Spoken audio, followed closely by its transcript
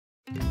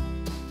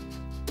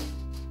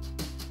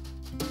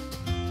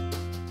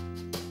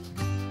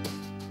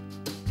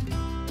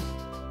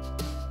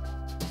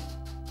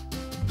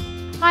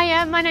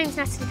Hiya, my name's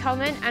Natalie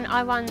Coleman and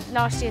I won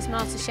last year's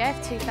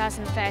MasterChef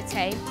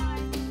 2013.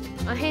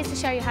 I'm here to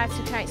show you how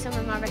to create some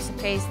of my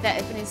recipes that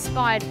have been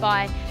inspired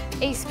by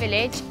East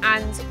Village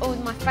and all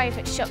of my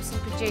favourite shops and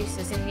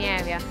producers in the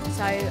area,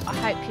 so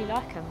I hope you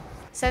like them.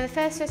 So the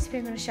first recipe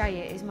I'm going to show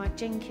you is my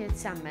gin-cured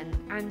salmon,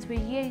 and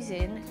we're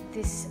using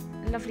this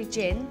lovely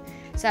gin,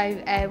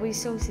 so we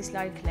source this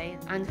locally,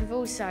 and we've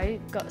also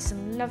got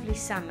some lovely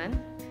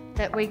salmon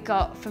that we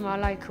got from our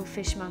local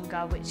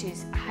fishmonger, which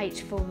is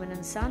H. Foreman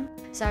and Son.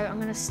 So I'm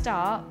going to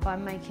start by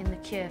making the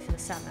cure for the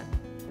salmon.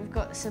 We've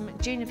got some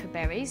juniper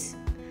berries,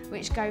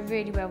 which go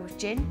really well with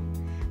gin,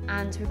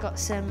 and we've got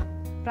some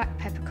black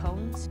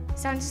peppercorns.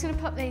 So I'm just going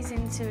to pop these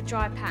into a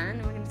dry pan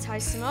and we're going to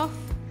toast them off.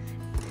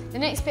 The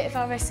next bit of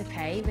our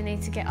recipe, we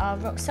need to get our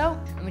rock salt,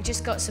 and we've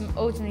just got some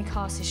ordinary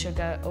caster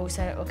sugar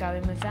also that will go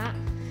in with that.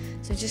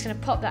 So we're just going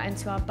to pop that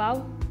into our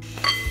bowl,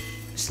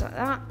 just like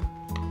that,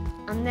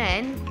 and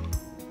then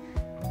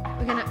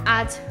we're going to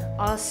add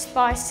our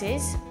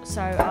spices,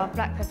 so our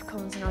black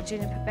peppercorns and our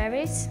juniper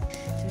berries.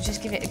 So we'll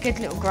just give it a good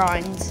little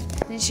grind.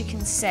 And as you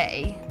can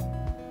see,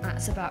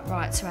 that's about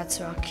right to add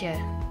to our cure.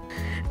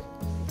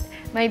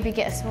 Maybe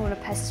get a smaller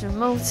pestle and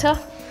mortar,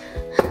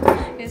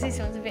 because this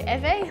one's a bit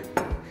heavy.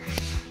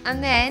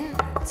 And then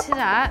to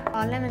that,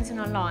 our lemons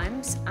and our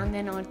limes, and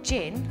then our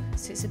gin.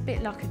 So it's a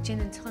bit like a gin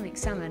and tonic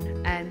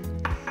salmon,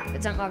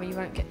 but don't worry, you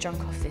won't get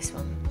drunk off this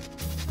one.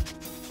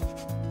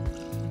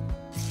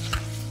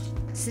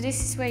 So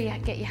this is where you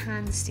get your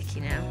hands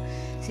sticky now.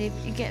 So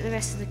you get the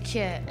rest of the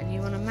cure and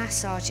you want to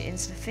massage it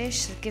into the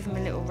fish, so give them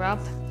a little rub.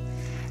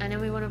 And then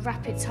we want to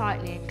wrap it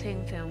tightly in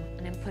cling film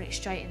and then put it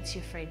straight into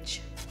your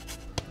fridge.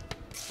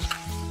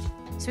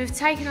 So we've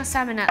taken our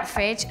salmon out of the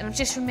fridge and I've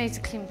just removed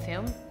the cling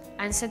film.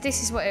 And so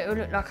this is what it will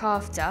look like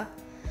after.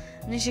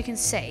 And as you can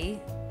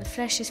see, the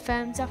flesh is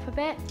firmed up a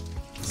bit.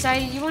 So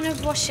you want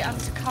to wash it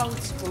under cold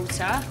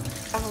water,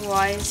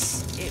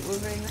 otherwise it will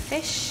ruin the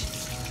fish.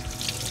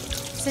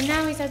 So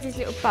now he's had his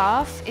little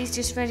bath, he's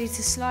just ready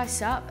to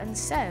slice up and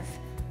serve.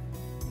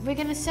 We're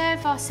going to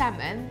serve our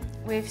salmon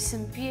with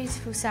some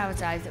beautiful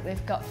sourdough that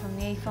we've got from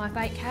the E5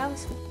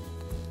 Bakehouse.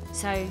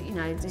 So, you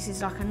know, this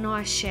is like a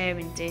nice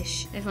sharing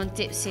dish. Everyone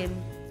dips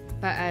in,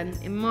 but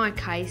in my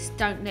case,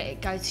 don't let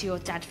it go to your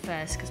dad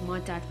first, because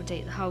my dad would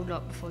eat the whole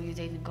lot before you'd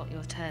even got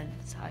your turn.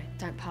 So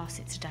don't pass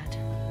it to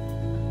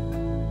dad.